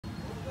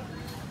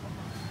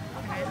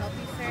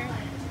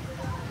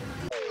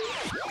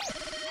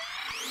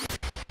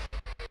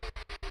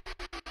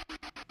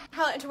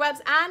interwebs,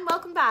 and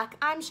welcome back.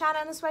 I'm Shanna,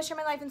 and this is where I share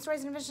my life and stories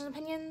and adventures and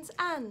opinions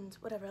and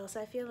whatever else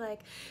I feel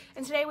like.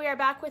 And today we are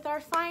back with our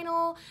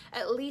final,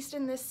 at least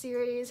in this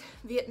series,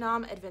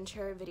 Vietnam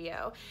adventure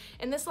video.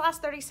 In this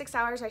last 36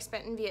 hours I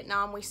spent in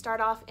Vietnam, we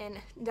start off in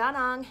Da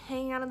Nang,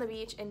 hanging out on the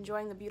beach,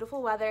 enjoying the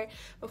beautiful weather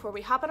before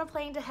we hop on a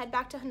plane to head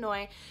back to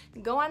Hanoi,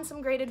 go on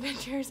some great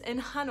adventures in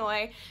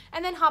Hanoi,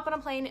 and then hop on a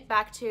plane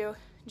back to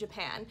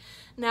Japan.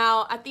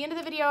 Now, at the end of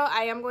the video,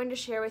 I am going to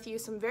share with you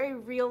some very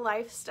real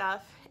life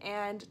stuff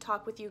and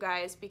talk with you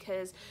guys,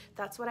 because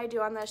that's what I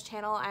do on this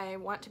channel. I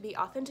want to be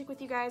authentic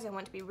with you guys, I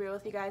want to be real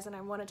with you guys, and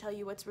I want to tell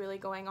you what's really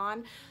going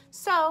on.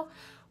 So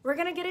we're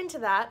gonna get into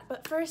that,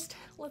 but first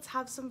let's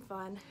have some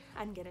fun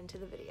and get into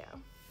the video.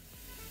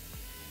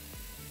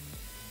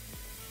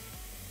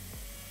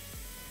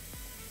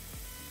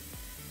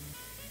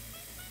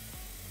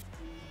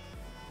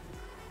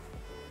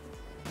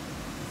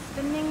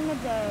 Spending the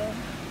day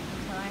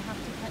until I have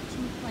to catch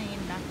a plane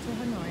back to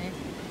Hanoi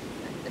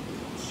at the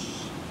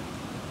beach.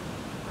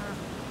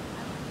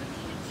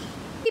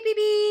 Beep, beep,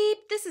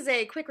 beep. This is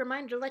a quick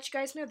reminder to let you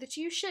guys know that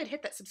you should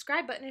hit that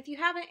subscribe button if you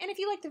haven't, and if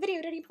you like the video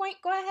at any point,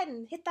 go ahead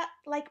and hit that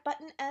like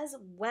button as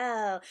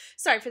well.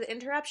 Sorry for the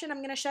interruption.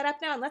 I'm gonna shut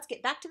up now and let's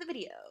get back to the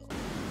video. I'm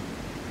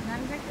not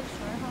exactly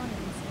sure how I'm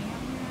sitting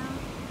out here now,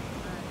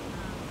 but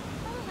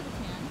I look like a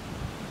tan.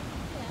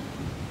 Yeah.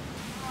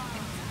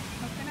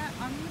 Coconut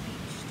on the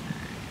beach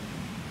time.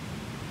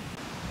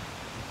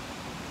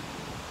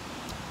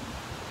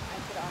 I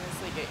could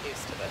honestly get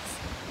used to this.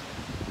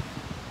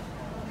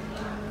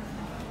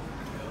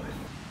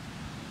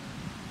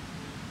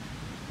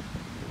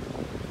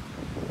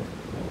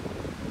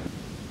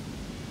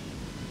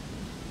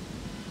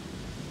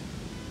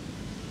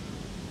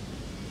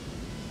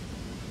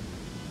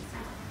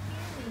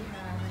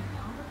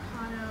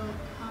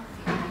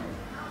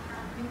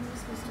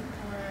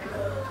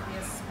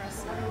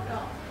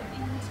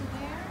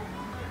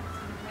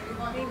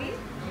 Maybe?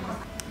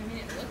 I mean,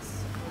 it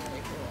looks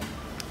really cool.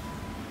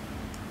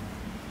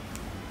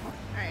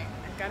 Alright,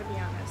 I've got to be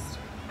honest.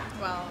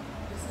 Well,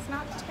 this is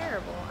not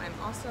terrible. I'm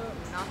also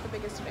not the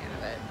biggest fan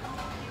of it.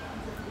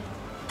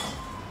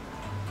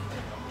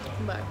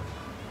 But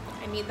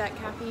I need that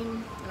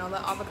caffeine, and all the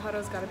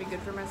avocado's got to be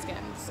good for my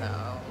skin,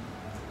 so.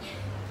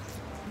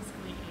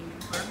 Basically a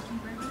barbecue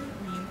burger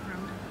made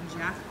from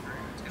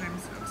jackfruit, and I'm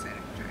so excited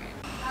to try it.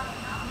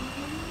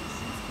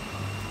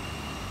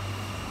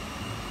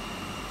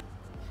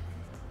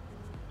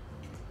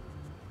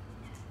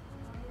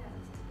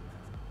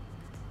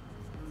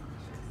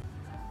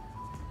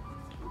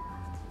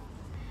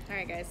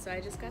 Alright guys, so I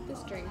just got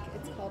this drink.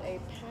 It's called a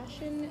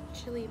passion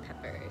chili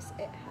peppers.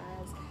 It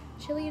has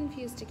chili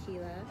infused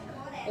tequila,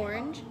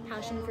 orange,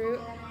 passion fruit,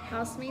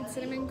 house-made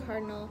cinnamon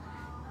cordial,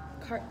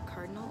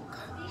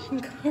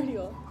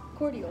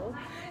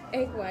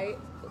 egg white,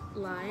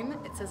 lime.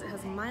 It says it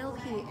has mild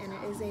heat and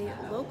it is a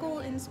local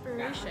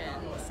inspiration.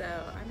 So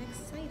I'm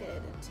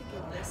excited to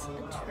give this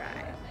a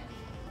try.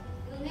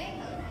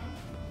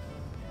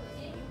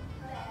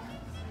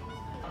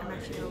 I'm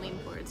actually gonna lean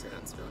forward so I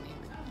don't spill anything.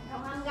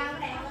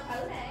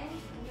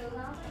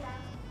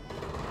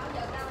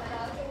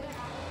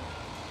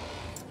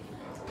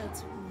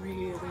 That's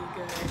really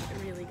good,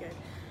 really good.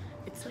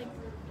 It's like,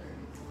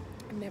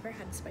 I've never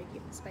had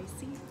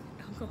spicy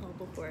alcohol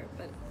before,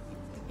 but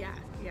yeah,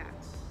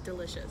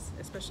 delicious,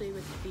 especially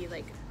with the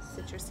like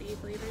citrusy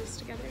flavors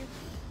together.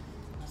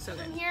 So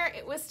good. From here,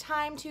 it was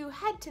time to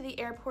head to the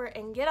airport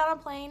and get on a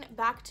plane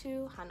back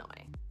to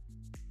Hanoi.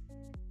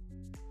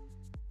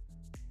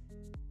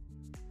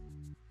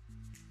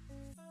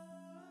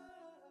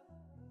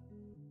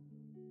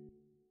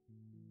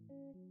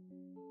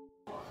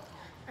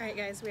 Alright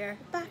guys, we are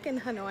back in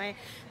Hanoi.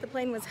 The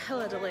plane was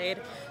hella delayed,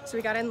 so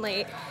we got in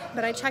late,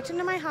 but I checked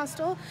into my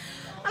hostel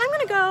and I'm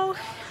gonna go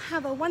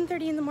have a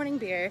 1:30 in the morning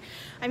beer.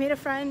 I made a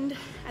friend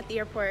at the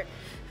airport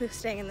who's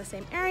staying in the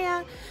same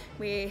area.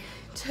 We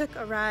took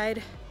a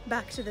ride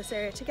back to this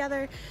area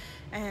together,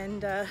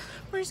 and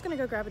we're just gonna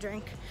go grab a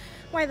drink.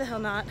 Why the hell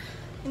not?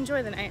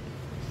 Enjoy the night.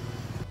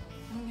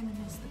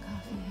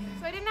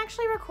 So I didn't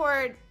actually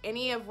record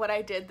any of what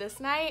I did this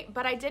night,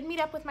 but I did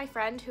meet up with my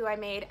friend who I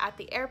made at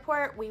the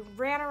airport. We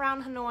ran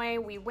around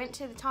Hanoi, we went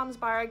to the Tom's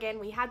bar again,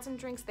 we had some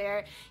drinks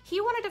there.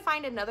 He wanted to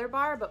find another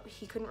bar, but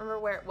he couldn't remember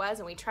where it was,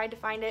 and we tried to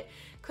find it,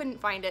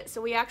 couldn't find it.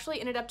 So we actually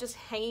ended up just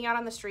hanging out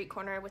on the street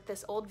corner with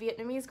this old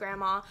Vietnamese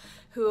grandma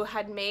who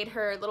had made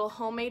her little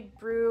homemade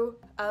brew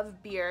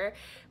of beer.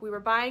 We were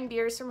buying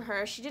beers from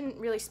her. She didn't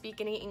really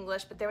speak any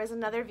English, but there was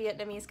another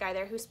Vietnamese guy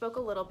there who spoke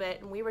a little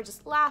bit, and we were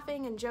just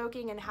laughing and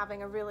joking and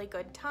having a really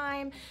good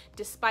time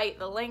despite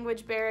the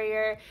language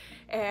barrier.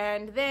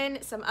 And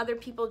then some other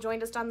people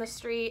joined us on the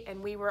street,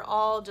 and we were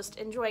all just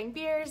enjoying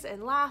beers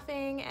and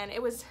laughing, and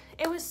it was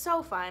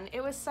so fun.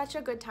 It was such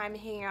a good time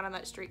hanging out on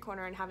that street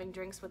corner and having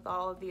drinks with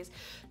all of these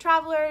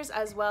travelers,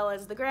 as well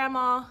as the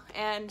grandma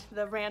and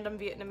the random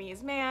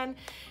Vietnamese man.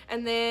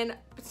 And then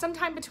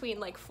sometime between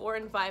like 4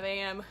 and 5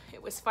 a.m.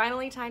 it was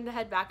finally time to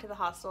head back to the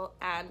hostel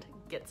and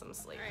get some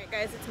sleep. All right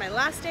guys, it's my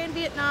last day in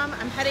Vietnam.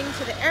 I'm heading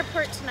to the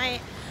airport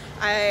tonight.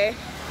 I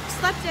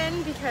slept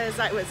in because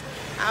I was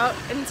out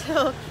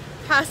until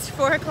past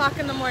 4 o'clock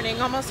in the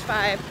morning, almost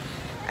 5.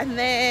 And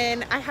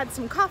then I had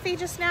some coffee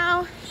just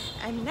now,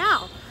 and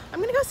now I'm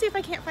gonna go see if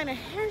I can't find a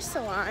hair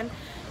salon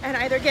and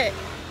either get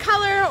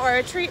color or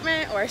a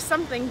treatment or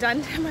something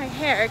done to my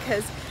hair,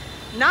 because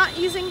not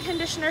using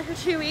conditioner for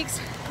 2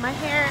 weeks, my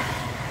hair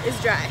is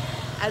dry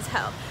as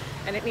hell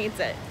and it needs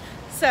it.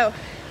 So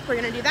we're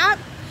gonna do that.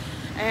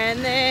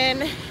 And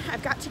then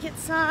I've got to get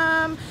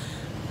some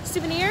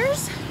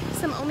souvenirs,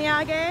 some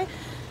omiyage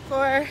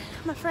for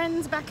my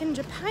friends back in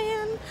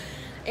Japan.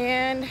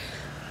 And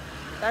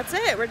that's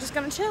it. We're just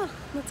gonna chill.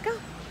 Let's go.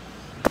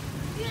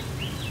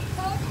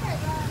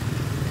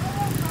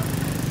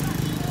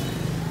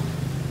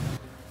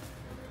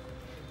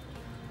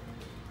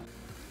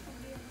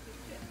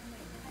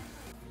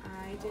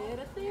 I did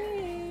a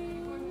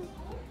thing.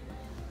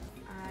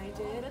 I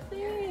did a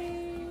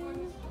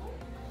thing.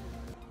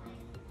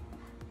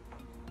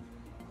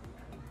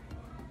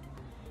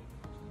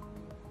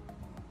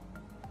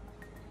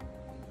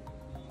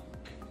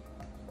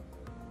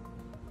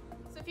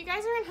 So if you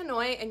guys are in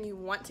Hanoi and you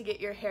want to get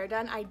your hair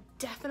done, I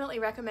definitely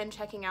recommend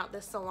checking out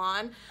this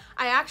salon.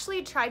 I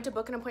actually tried to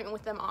book an appointment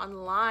with them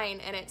online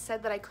and it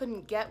said that I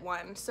couldn't get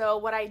one. So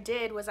what I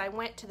did was I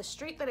went to the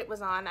street that it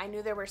was on. I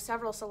knew there were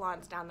several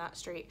salons down that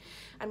street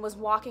and was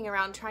walking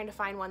around trying to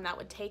find one that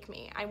would take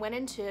me. I went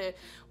into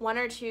 1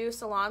 or 2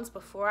 salons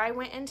before I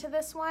went into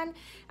this one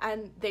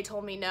and they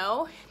told me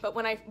no. But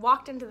when I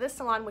walked into this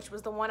salon, which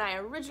was the one I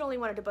originally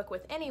wanted to book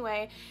with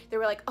anyway, they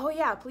were like, oh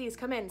yeah, please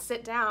come in,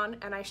 sit down.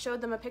 And I showed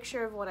them a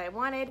picture of what I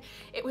wanted.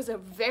 It was a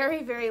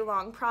very, very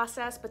long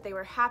process, but they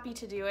were happy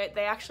to do it.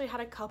 They actually had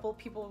a couple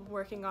people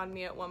working on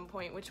me at one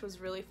point, which was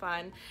really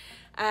fun.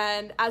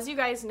 And as you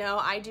guys know,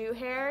 I do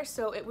hair,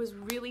 so it was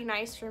really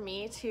nice for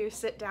me to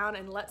sit down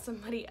and let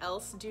somebody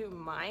else do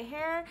my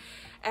hair.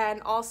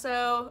 And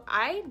also,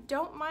 I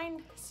don't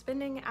mind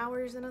spending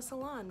hours in a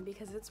salon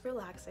because it's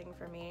relaxing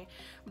for me.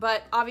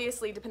 But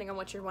obviously, depending on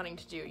what you're wanting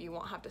to do, you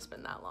won't have to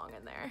spend that long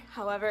in there.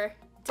 However,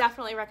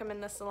 definitely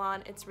recommend this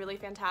salon. It's really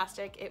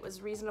fantastic. It was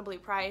reasonably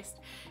priced,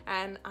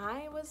 and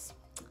I was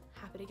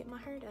happy to get my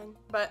hair done.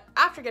 But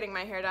after getting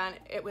my hair done,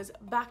 it was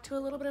back to a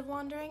little bit of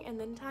wandering and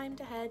then time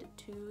to head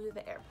to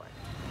the airport.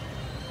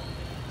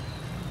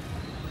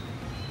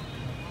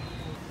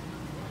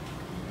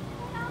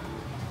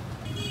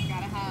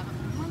 Gotta have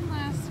one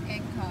last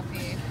egg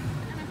coffee,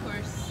 and of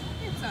course,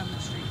 it's on the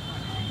street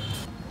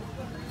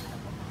corner.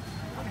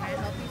 Can I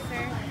help you,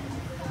 sir?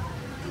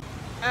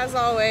 As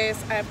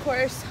always, I of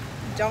course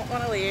don't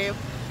want to leave.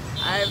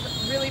 I've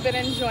really been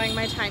enjoying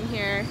my time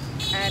here,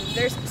 and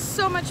there's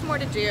so much more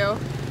to do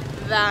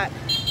that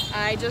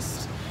I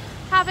just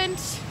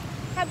haven't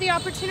had the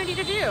opportunity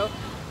to do,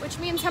 which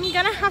means I'm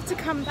gonna have to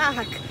come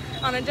back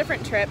on a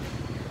different trip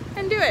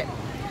and do it.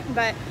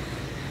 But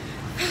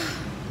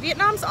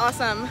Vietnam's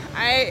awesome.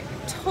 I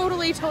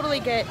totally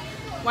get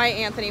why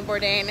Anthony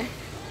Bourdain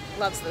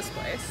loves this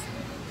place.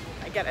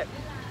 I get it.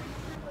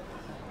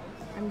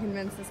 I'm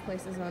convinced this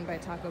place is owned by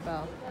Taco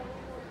Bell.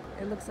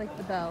 It looks like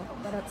the bell,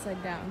 but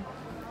upside down,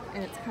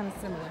 and it's kind of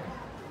similar.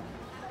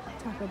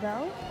 Taco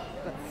Bell,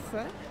 but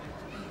foot,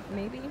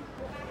 maybe?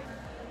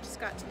 Just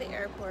got to the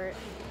airport.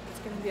 It's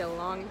gonna be a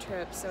long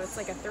trip, so it's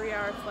like a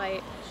 3-hour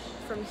flight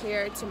from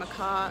here to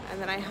Macau, and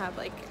then I have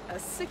like a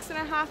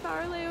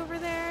 6.5-hour layover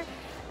there,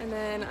 and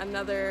then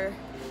another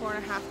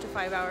 4.5 to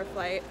 5-hour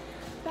flight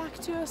back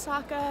to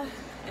Osaka,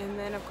 and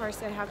then of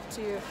course I have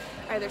to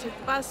either take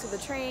the bus or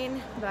the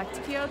train back to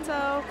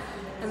Kyoto,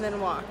 and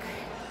then walk.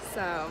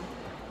 So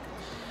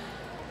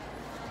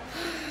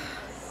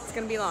it's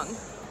gonna be long,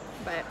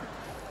 but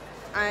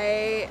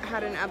I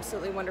had an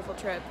absolutely wonderful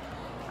trip.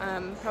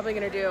 Probably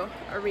gonna do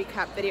a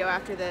recap video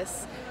after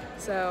this,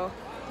 so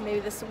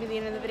maybe this will be the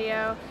end of the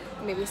video.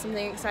 Maybe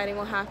something exciting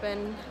will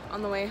happen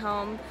on the way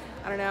home.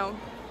 I don't know,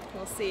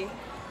 we'll see.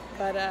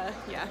 But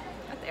yeah,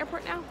 at the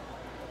airport now.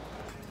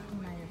 You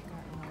might have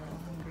gotten a little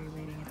hungry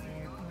waiting at the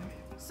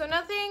airport. So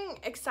nothing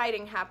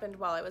exciting happened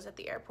while I was at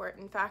the airport.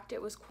 In fact,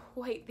 it was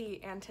quite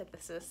the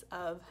antithesis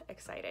of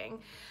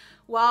exciting.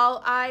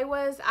 While I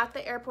was at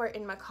the airport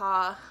in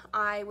Macau,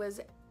 I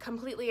was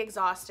completely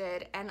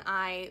exhausted, and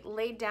I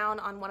laid down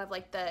on one of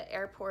like the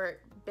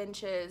airport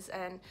benches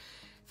and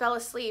fell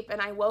asleep,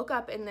 and I woke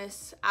up in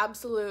this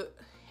absolute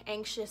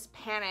anxious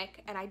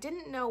panic, and I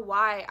didn't know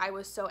why I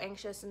was so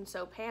anxious and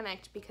so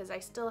panicked because I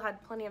still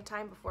had plenty of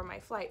time before my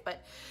flight,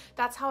 but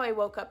that's how I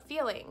woke up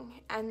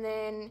feeling. And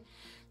then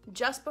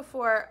just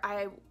before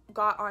I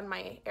got on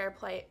my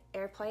airplane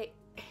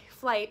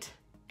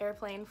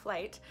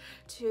flight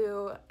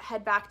to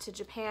head back to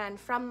Japan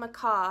from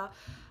Macau,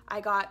 I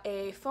got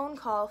a phone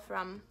call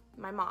from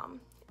my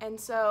mom. And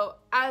so,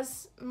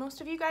 as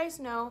most of you guys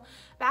know,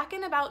 back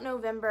in about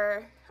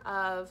November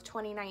of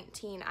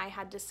 2019, I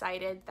had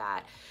decided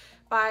that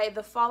by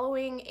the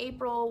following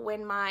April,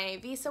 when my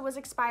visa was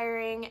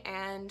expiring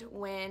and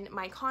when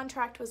my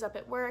contract was up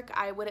at work,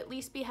 I would at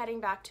least be heading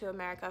back to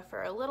America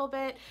for a little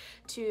bit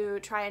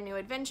to try a new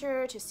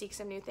adventure, to seek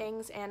some new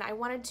things. And I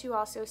wanted to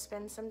also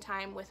spend some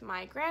time with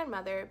my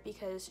grandmother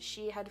because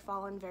she had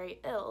fallen very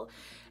ill,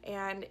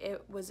 and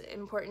it was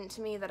important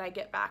to me that I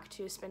get back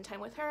to spend time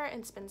with her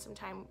and spend some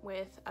time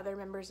with other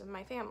members of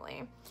my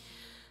family.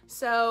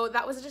 So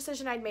that was a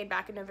decision I'd made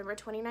back in November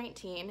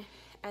 2019.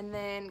 And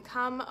then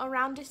come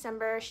around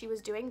December, she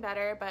was doing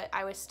better, but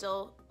I was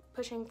still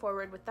pushing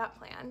forward with that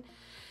plan.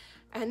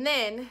 And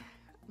then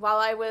while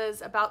I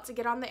was about to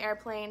get on the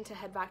airplane to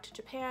head back to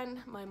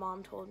Japan, my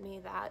mom told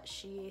me that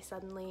she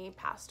suddenly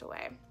passed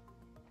away.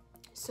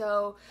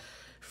 So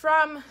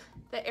from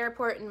the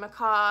airport in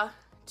Macau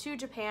to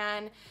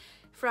Japan,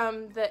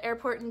 from the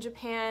airport in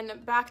Japan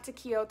back to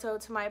Kyoto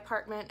to my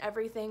apartment,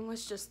 everything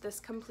was just this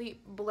complete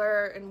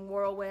blur and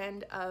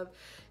whirlwind of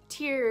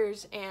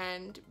tears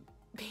and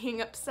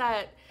being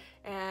upset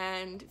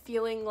and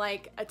feeling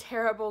like a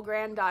terrible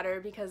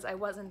granddaughter because I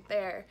wasn't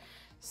there.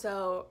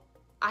 So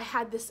I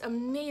had this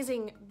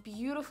amazing,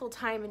 beautiful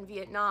time in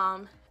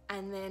Vietnam,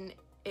 and then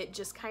it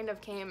just kind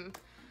of came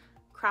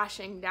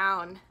crashing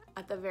down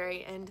at the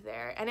very end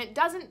there. And it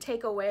doesn't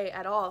take away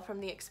at all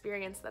from the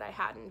experience that I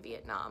had in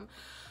Vietnam.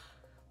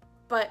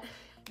 But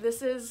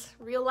this is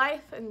real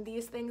life, and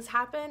these things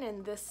happen,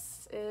 and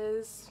this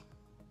is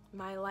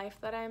my life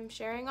that I'm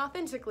sharing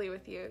authentically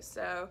with you.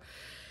 So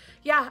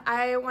yeah,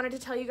 I wanted to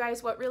tell you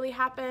guys what really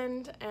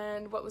happened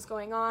and what was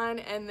going on,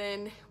 and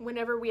then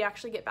whenever we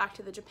actually get back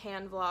to the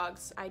Japan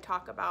vlogs, I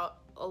talk about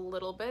a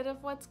little bit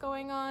of what's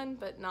going on,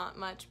 but not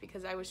much,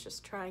 because I was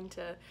just trying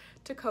to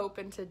cope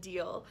and to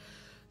deal.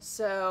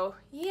 So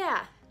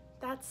yeah,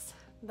 that's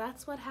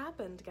what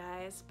happened,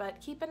 guys. But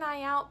keep an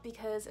eye out,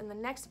 because in the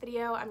next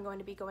video I'm going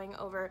to be going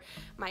over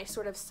my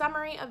sort of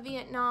summary of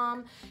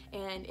Vietnam,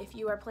 and if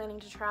you are planning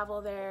to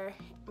travel there,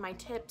 my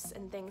tips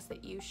and things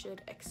that you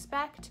should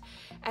expect.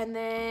 And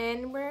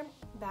then we're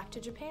back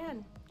to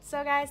Japan.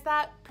 So guys,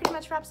 that pretty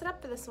much wraps it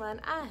up for this one.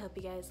 I hope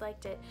you guys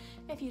liked it.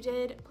 If you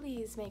did,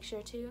 please make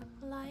sure to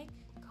like,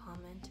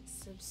 comment,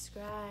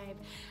 subscribe,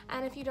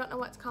 and if you don't know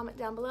what to comment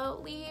down below,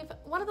 leave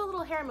one of the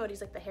little hair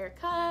emojis, like the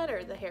haircut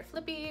or the hair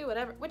flippy,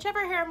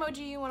 whichever hair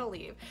emoji you want to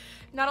leave.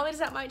 Not only does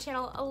that help my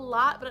channel a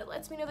lot, but it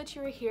lets me know that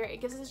you were here. It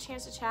gives us a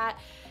chance to chat.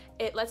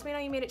 It lets me know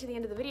you made it to the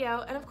end of the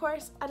video, and of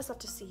course, I just love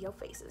to see your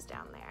faces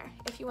down there.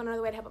 If you want to know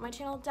the way to help out my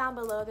channel, down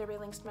below there'll be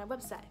links to my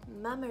website,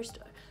 my merch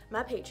store,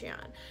 my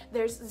Patreon.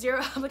 There's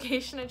zero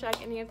obligation to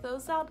check any of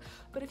those out,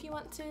 but if you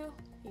want to,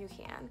 you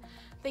can.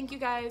 Thank you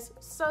guys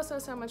so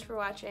much for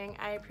watching.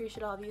 I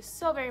appreciate all of you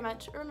so very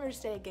much. Remember to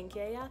stay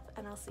genki AF,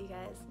 and I'll see you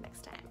guys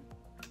next time.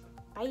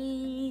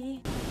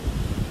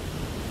 Bye!